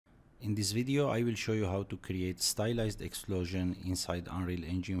In this video, I will show you how to create stylized explosion inside Unreal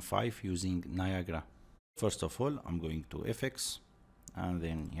Engine 5 using Niagara. First of all, I'm going to FX and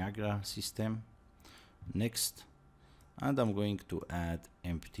then Niagara system, next, and I'm going to add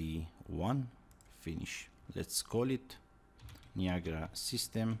empty one, finish. Let's call it Niagara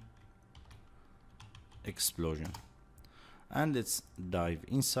system explosion. And let's dive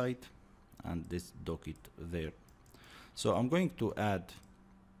inside and let's dock it there. So I'm going to add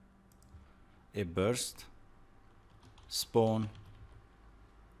a burst, spawn,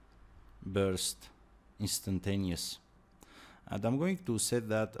 burst, instantaneous, and I'm going to set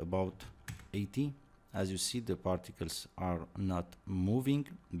that about 80. As you see, the particles are not moving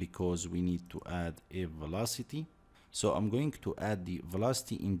because we need to add a velocity. So I'm going to add the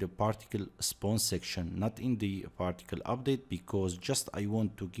velocity in the particle spawn section, not in the particle update, because just I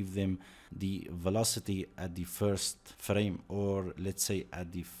want to give them the velocity at the first frame, or let's say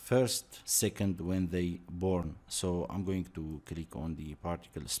at the first second when they born. So I'm going to click on the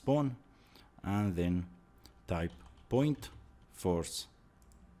particle spawn and then type point force.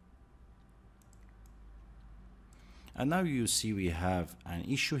 And now you see we have an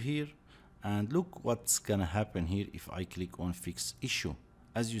issue here. And look what's gonna happen here if I click on fix issue.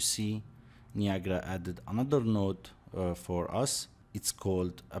 As you see, Niagara added another node for us. It's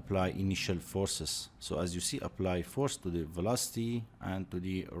called apply initial forces. So as you see, apply force to the velocity and to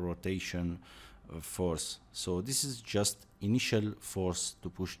the rotation force. So this is just initial force to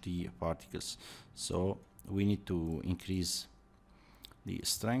push the particles. So we need to increase the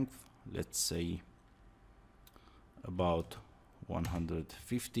strength, let's say about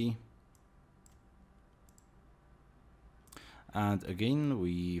 150. And again,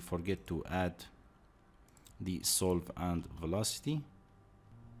 we forget to add the solve and velocity.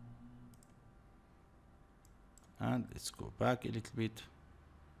 And let's go back a little bit.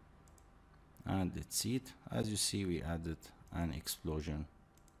 And let's see it. As you see, we added an explosion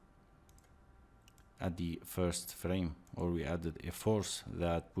at the first frame, or we added a force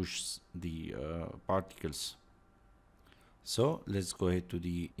that pushes the particles. So let's go ahead to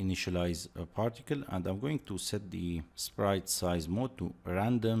the initialize particle, and I'm going to set the sprite size mode to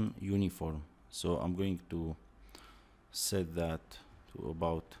random uniform. So I'm going to set that to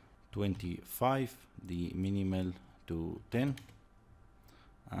about 25, the minimal to 10,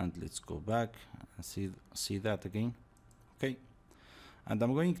 and let's go back and see that again. Okay, and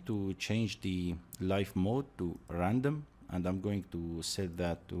I'm going to change the life mode to random, and I'm going to set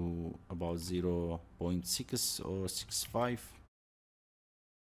that to about 0.6 or 6.5.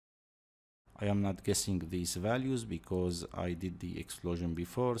 I am not guessing these values because I did the explosion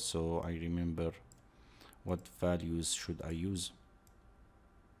before, so I remember what values should I use.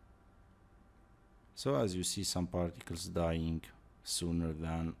 So as you see, some particles dying sooner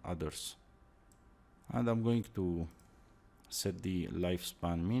than others. And I'm going to set the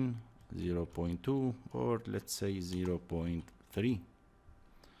lifespan min 0.2 or let's say 0.3,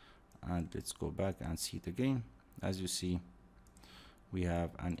 and let's go back and see it again. As you see, we have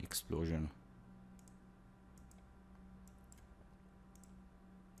an explosion.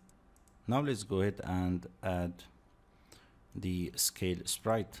 Now let's go ahead and add the scale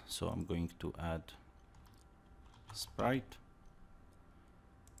sprite. So I'm going to add sprite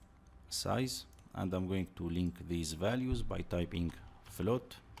size, and I'm going to link these values by typing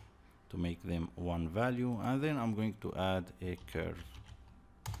float to make them one value, and then I'm going to add a curve,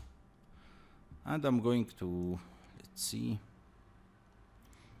 and I'm going to, let's see,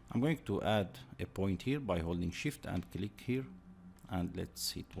 I'm going to add a point here by holding shift and click here, and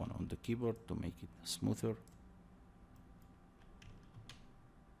let's hit one on the keyboard to make it smoother.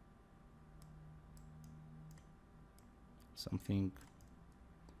 Something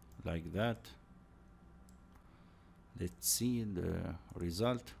like that. Let's see the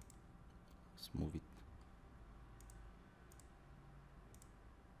result. Let's move it.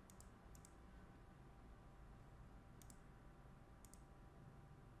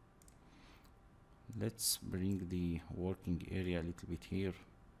 Let's bring the working area a little bit here.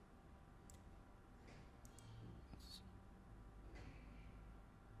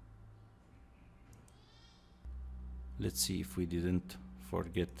 Let's see if we didn't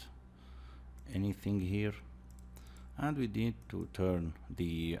forget anything here. And we need to turn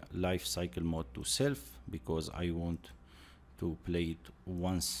the life cycle mode to self because I want to play it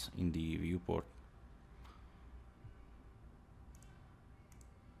once in the viewport.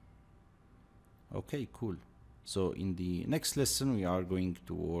 Okay, cool. So in the next lesson, we are going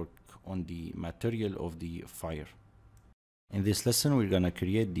to work on the material of the fire. In this lesson, we're gonna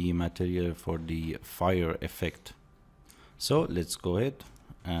create the material for the fire effect. So let's go ahead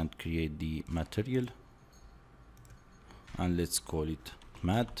and create the material, and let's call it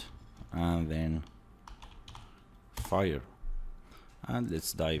matte, and then fire, and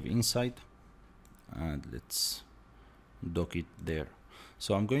let's dive inside and let's dock it there.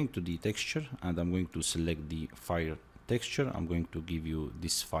 So I'm going to the texture and I'm going to select the fire texture. I'm going to give you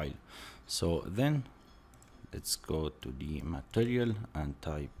this file. So then let's go to the material and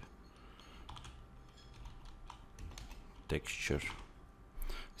type texture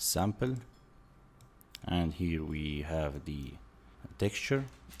sample, and here we have the texture,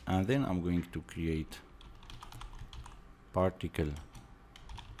 and then I'm going to create particle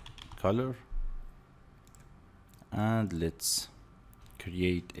color, and let's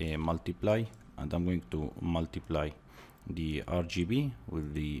create a multiply, and I'm going to multiply the RGB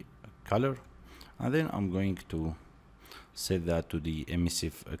with the color, and then I'm going to set that to the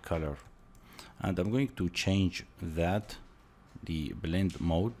emissive color, and I'm going to change that the blend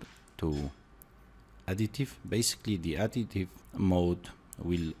mode to additive. Basically the additive mode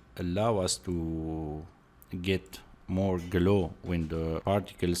will allow us to get more glow when the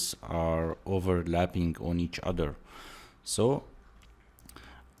particles are overlapping on each other. So,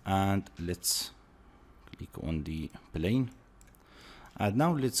 and let's click on the plane, and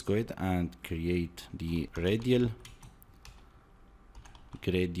now let's go ahead and create the radial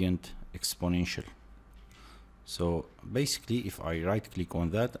gradient exponential. So basically if I right click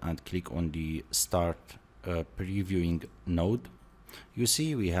on that and click on the start previewing node, you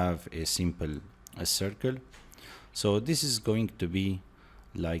see we have a simple circle. So this is going to be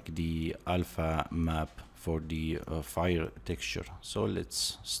like the alpha map for the fire texture. So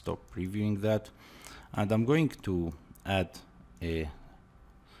let's stop previewing that, and I'm going to add a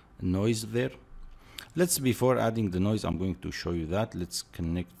noise there. Before adding the noise, I'm going to show you that. Let's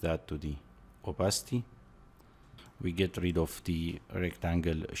connect that to the opacity. We get rid of the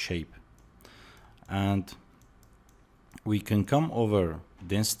rectangle shape, and we can come over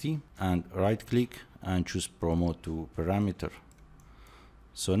density and right click and choose promote to parameter.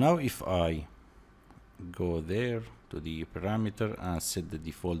 So now if I go there to the parameter and set the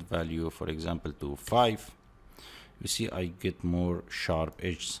default value, for example, to 5, you see I get more sharp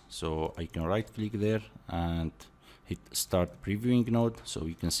edges. So I can right click there and hit start previewing node so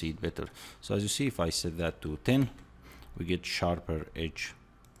we can see it better. So as you see, if I set that to 10, we get sharper edge.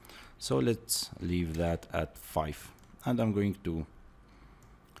 So let's leave that at 5, and I'm going to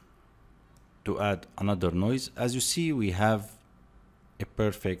add another noise. As you see, we have a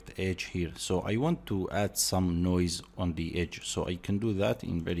perfect edge here, so I want to add some noise on the edge. So I can do that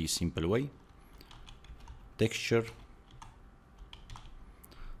in very simple way. Texture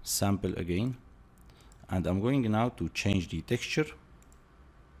sample again, and I'm going now to change the texture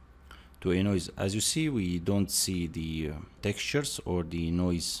to a noise. As you see, we don't see the textures or the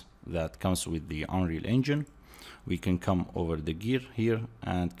noise that comes with the Unreal Engine. We can come over the gear here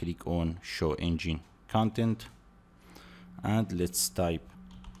and click on show engine content, and let's type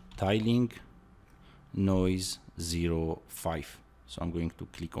tiling noise 05. So I'm going to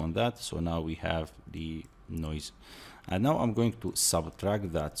click on that. So now we have the noise, and now I'm going to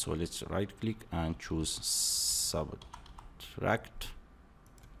subtract that. So let's right click and choose subtract,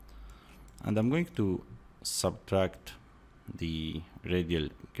 and I'm going to subtract the radial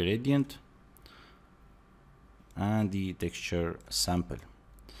gradient and the texture sample.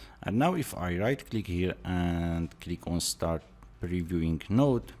 And now if I right click here and click on start previewing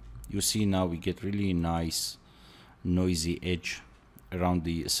node, you see now we get really nice noisy edge around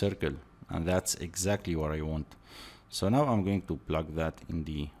the circle, and that's exactly what I want. So now I'm going to plug that in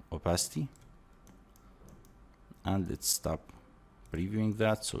the opacity, and let's stop previewing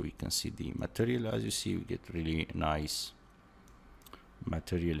that so we can see the material. As you see, we get really nice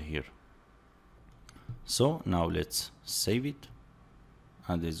material here. So now let's save it,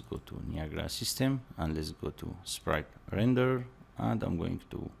 and let's go to Niagara system, and let's go to sprite render, and I'm going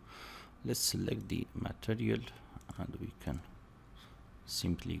to let's select the material, and we can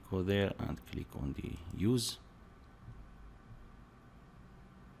simply go there and click on the use.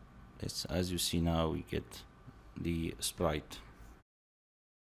 As you see, now we get the sprite.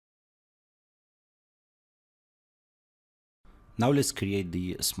 Now let's create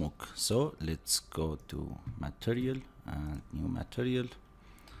the smoke. So let's go to material and new material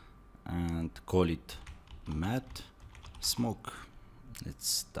and call it matte smoke.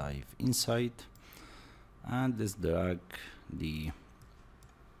 Let's dive inside and let's drag the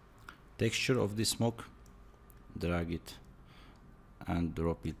texture of the smoke, drag it and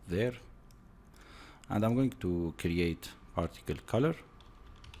drop it there, and I'm going to create particle color,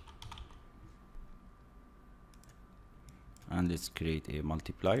 and let's create a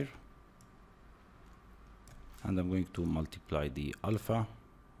multiplier, and I'm going to multiply the alpha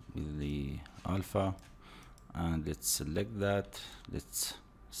with the alpha, and let's select that. Let's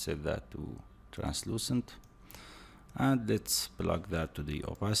set that to translucent, and let's plug that to the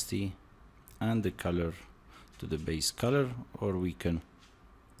opacity and the color to the base color, or we can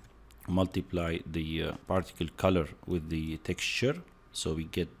multiply the particle color with the texture so we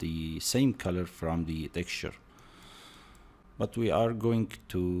get the same color from the texture, but we are going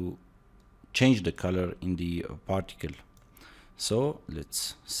to change the color in the particle. So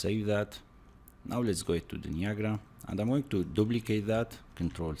let's save that. Now let's go to the Niagara, and I'm going to duplicate that,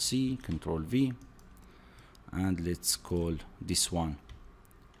 Control C, Control V, and let's call this one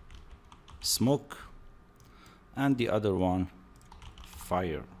smoke and the other one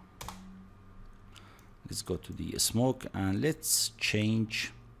fire. Let's go to the smoke and let's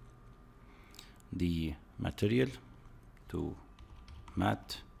change the material to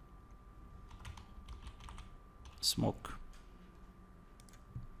matte smoke.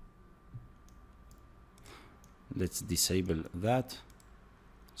 Let's disable that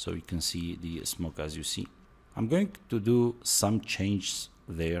so you can see the smoke. As you see, I'm going to do some changes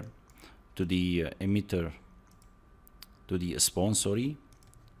there to the emitter, to the spawn, sorry,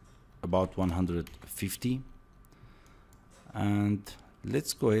 about 150, and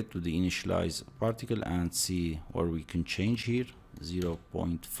let's go ahead to the initialize particle and see where we can change here.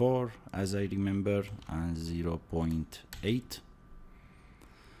 0.4 as I remember, and 0.8,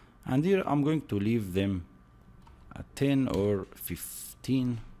 and here I'm going to leave them at 10 or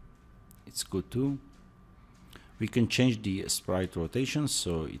 15. It's good too. We can change the sprite rotation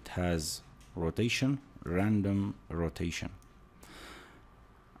so it has rotation, random rotation.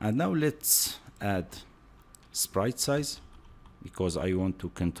 And now let's add sprite size, because I want to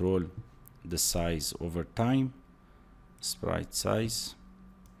control the size over time. Sprite size,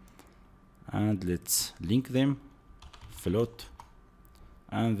 and let's link them, float,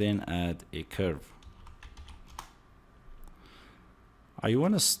 and then add a curve. I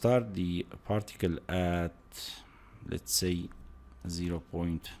want to start the particle at, let's say,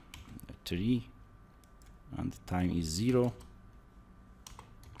 0.3, and the time is 0,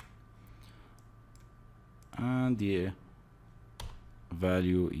 and the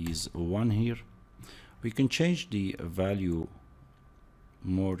value is 1 here. We can change the value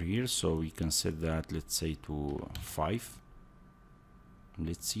more here, so we can set that, let's say, to 5.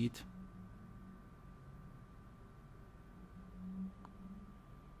 Let's see it.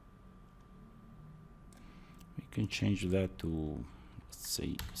 We can change that to, let's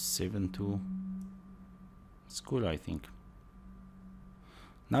say, 7 too. It's cool, I think.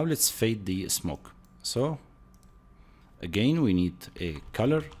 Now let's fade the smoke. So again, we need a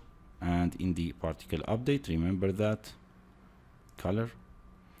color, and in the particle update, remember that color.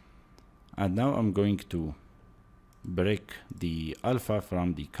 And now I'm going to break the alpha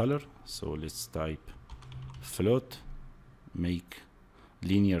from the color, so let's type float, make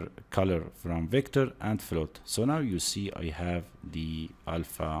linear color from vector and float. So now you see I have the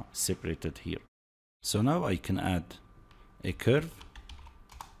alpha separated here. So now I can add a curve,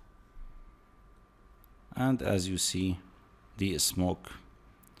 and as you see, the smoke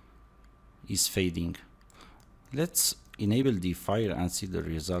is fading. Let's enable the fire and see the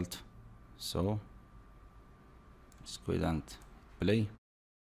result. So let's go ahead and play.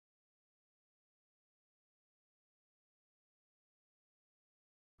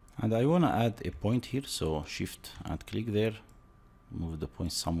 And I want to add a point here, so shift and click there, move the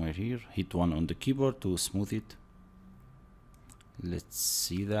point somewhere here, hit 1 on the keyboard to smooth it. Let's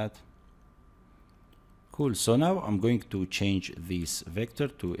see that. Cool. So now I'm going to change this vector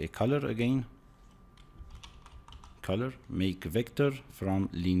to a color again. Color, make vector from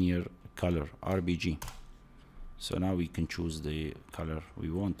linear color, RBG. So now we can choose the color we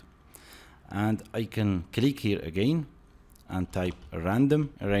want. And I can click here again and type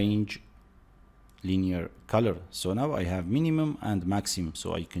random range linear color. So now I have minimum and maximum.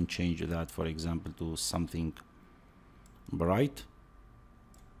 So I can change that, for example, to something bright.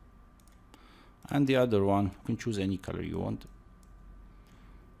 And the other one, you can choose any color you want.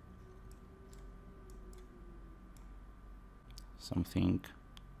 Something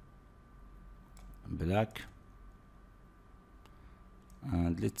black.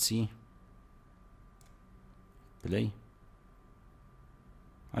 And let's see. Play.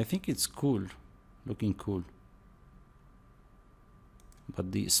 I think it's cool, looking cool.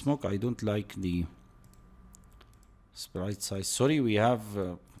 But the smoke, I don't like the sprite size. Sorry, we have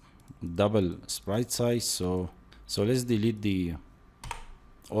double sprite size, so let's delete the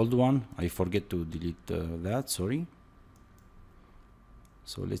old one. I forget to delete that, sorry.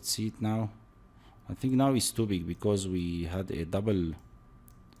 So let's see it now. I think now it's too big because we had a double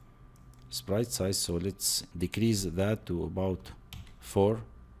sprite size, so let's decrease that to about 4.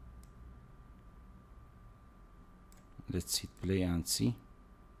 Let's hit play and see.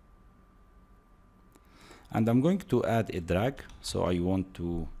 And I'm going to add a drag, so I want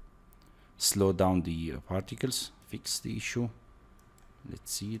to slow down the particles, fix the issue.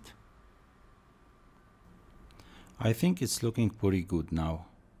 Let's see it. I think it's looking pretty good now.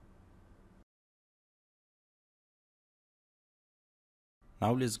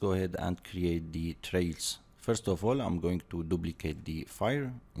 Now let's go ahead and create the trails. First of all, I'm going to duplicate the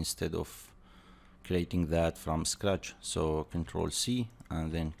fire instead of creating that from scratch. So Control C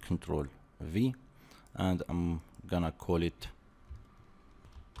and then Control V, and I'm gonna call it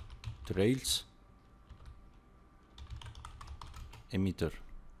trails emitter.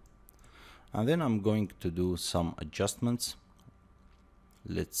 And then I'm going to do some adjustments.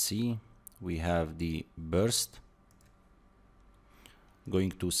 Let's see, we have the burst.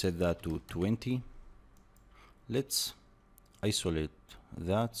 Going to set that to 20. Let's isolate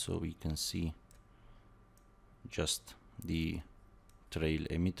that so we can see just the trail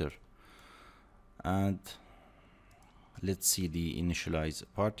emitter. And let's see the initialize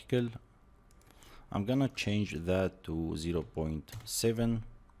particle. I'm gonna change that to 0.7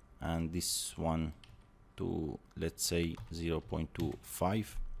 and this one to, let's say, 0.25.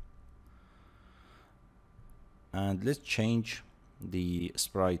 And let's change the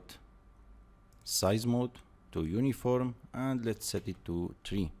sprite size mode to uniform, and let's set it to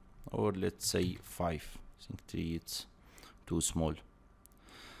 3, or let's say 5. I think 3 it's too small.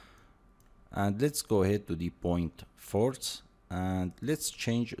 And let's go ahead to the point force and let's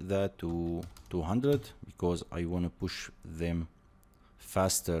change that to 200 because I want to push them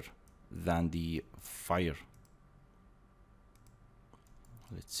faster than the fire.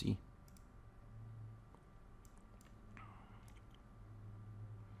 Let's see.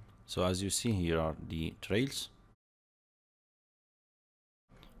 So as you see, here are the trails.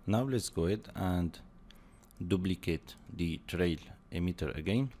 Now let's go ahead and duplicate the trail emitter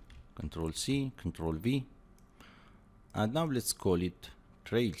again. Control C, Control V, and now let's call it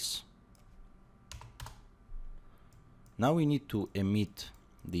trails. Now we need to emit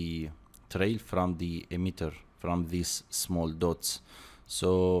the trail from the emitter, from these small dots.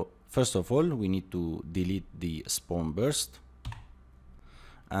 So first of all, we need to delete the spawn burst,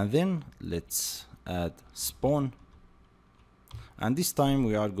 and then let's add spawn, and this time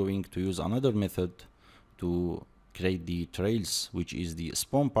we are going to use another method to create the trails, which is the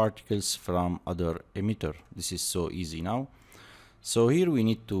spawn particles from other emitter. This is so easy now. So here we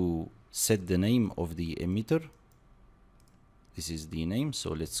need to set the name of the emitter. This is the name, so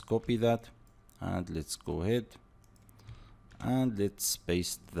let's copy that and let's go ahead and let's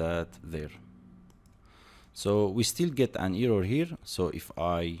paste that there. So we still get an error here. So if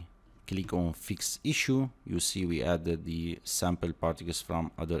I click on fix issue, you see we added the sample particles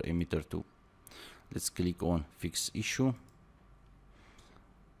from other emitter too. Let's click on fix issue,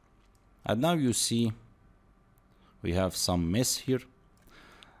 and now you see we have some mess here.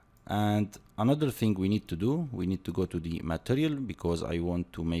 And another thing we need to do, we need to go to the material because I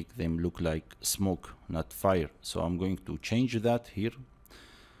want to make them look like smoke, not fire. So I'm going to change that here.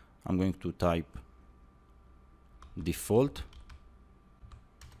 I'm going to type default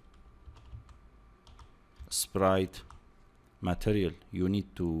sprite material. You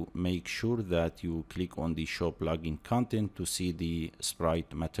need to make sure that you click on the show plugin content to see the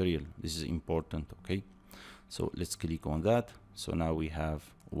sprite material. This is important, okay? So let's click on that. So now we have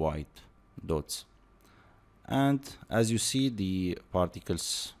white dots, and as you see the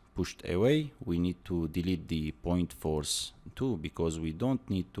particles pushed away. We need to delete the point force too because we don't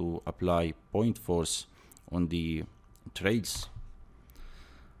need to apply point force on the trails.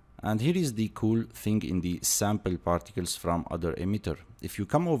 And here is the cool thing in the sample particles from other emitter. If you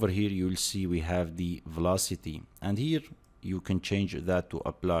come over here, you will see we have the velocity, and here you can change that to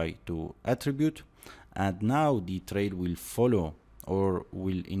apply to attribute, and now the trail will follow or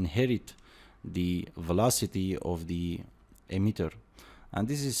will inherit the velocity of the emitter, and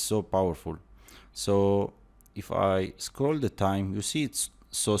this is so powerful. So if I scroll the time, you see it's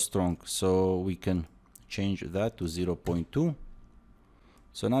so strong, so we can change that to 0.2.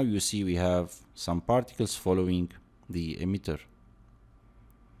 So now you see we have some particles following the emitter.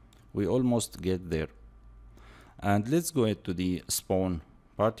 We almost get there. And let's go ahead to the spawn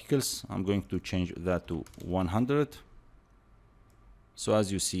particles. I'm going to change that to 100. So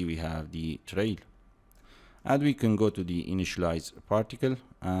as you see, we have the trail. And we can go to the initialize particle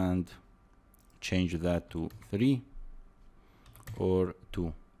and change that to 3. or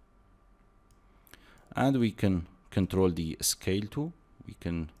 2. And we can control the scale too. We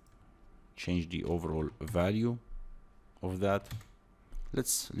can change the overall value of that.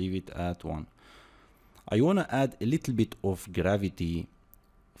 Let's leave it at 1. I want to add a little bit of gravity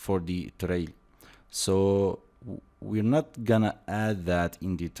for the trail. So we're not gonna add that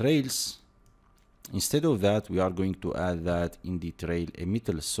in the trails. Instead of that, we are going to add that in the trail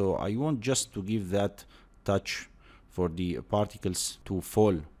emitter. So I want just to give that touch for the particles to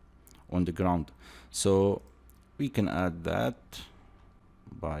fall on the ground. So we can add that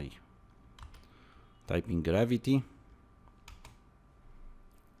by typing gravity,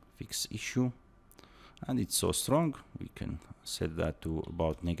 fix issue, and it's so strong we can set that to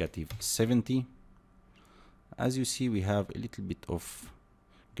about -70. As you see, we have a little bit of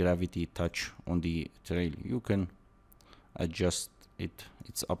gravity touch on the trail. You can adjust it,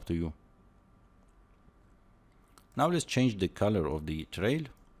 it's up to you. Now let's change the color of the trail.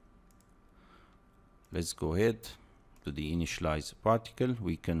 Let's go ahead to the initialize particle.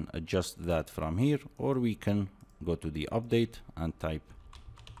 We can adjust that from here, or we can go to the update and type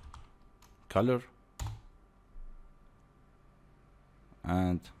color,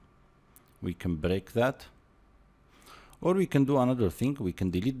 and we can break that. Or we can do another thing. We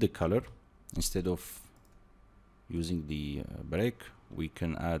can delete the color. Instead of using the break, we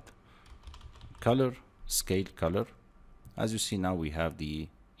can add color, scale color. As you see, now we have the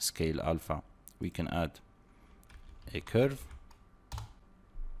scale alpha. We can add a curve,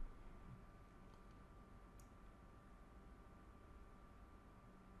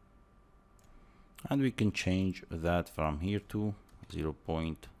 and we can change that from here to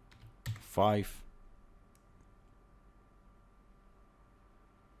 0.5.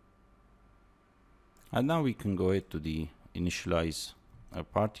 And now we can go ahead to the initialize a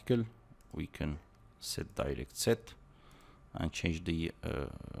particle. We can set direct set and change the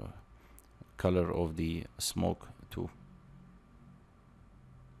color of the smoke to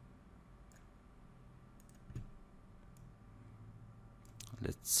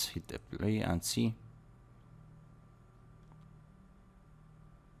let's hit play and see.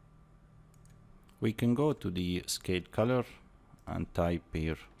 We can go to the scale color and type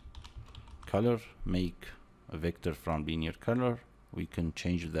here color, make a vector from linear color. We can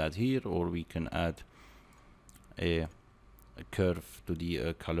change that here, or we can add a curve to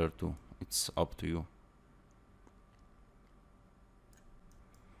the color too. It's up to you.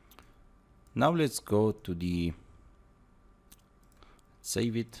 Now let's go to the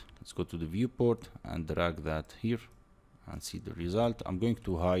save it. Let's go to the viewport and drag that here and see the result. I'm going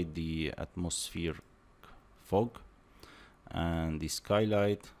to hide the atmosphere fog and the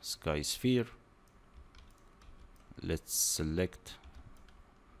skylight, sky sphere. Let's select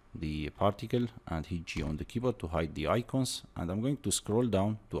the particle and hit G on the keyboard to hide the icons, and I'm going to scroll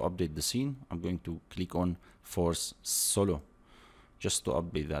down to update the scene. I'm going to click on force solo just to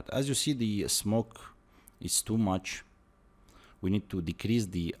update that. As you see, the smoke is too much. We need to decrease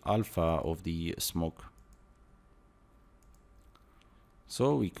the alpha of the smoke.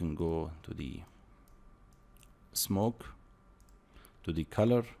 So we can go to the smoke, to the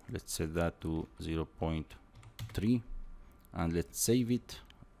color. Let's set that to 0.3 and let's save it.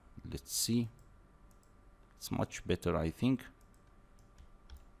 Let's see. It's much better, I think.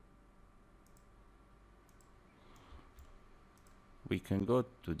 We can go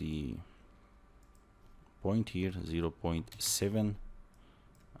to the point here, 0.7,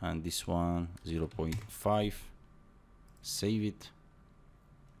 and this one 0.5. Save it.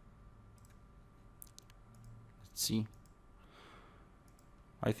 Let's see.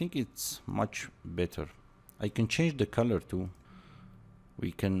 I think it's much better. I can change the color too.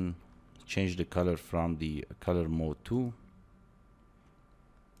 We can change the color from the color mode too.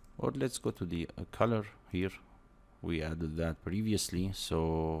 Or let's go to the color here. We added that previously,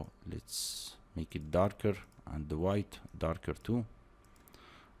 so let's make it darker and the white darker too.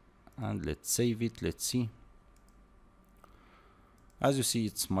 And let's save it. Let's see. As you see,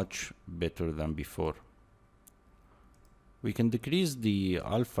 it's much better than before. We can decrease the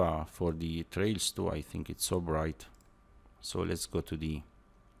alpha for the trails too. I think it's so bright. So let's go to the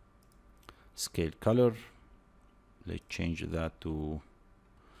scale color. Let's change that to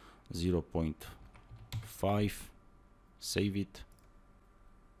 0.5. Save it.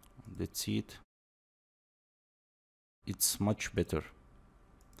 Let's see it. It's much better.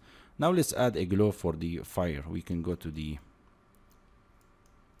 Now let's add a glow for the fire. We can go to the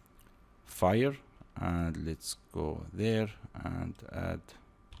fire and let's go there and add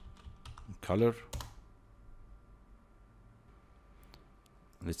color.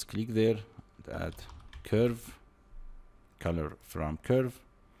 Let's click there and add curve, color from curve.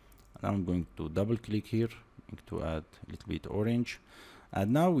 And I'm going to double click here to add a little bit orange.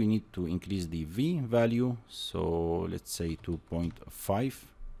 And now we need to increase the V value. So let's say 2.5.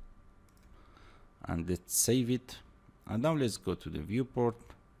 And let's save it. And now let's go to the viewport.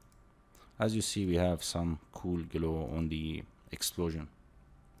 As you see, we have some cool glow on the explosion.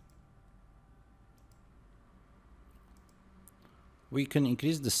 We can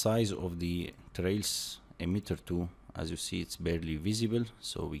increase the size of the trails emitter too. As you see, it's barely visible,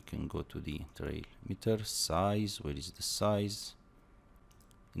 so we can go to the trail emitter size. Where is the size?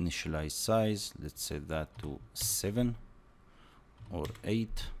 Initialize size. Let's set that to 7 or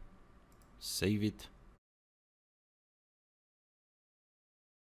 8. Save it.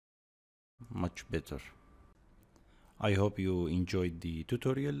 Much better. I hope you enjoyed the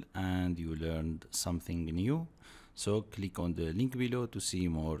tutorial and you learned something new. So click on the link below to see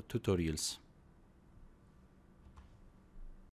more tutorials.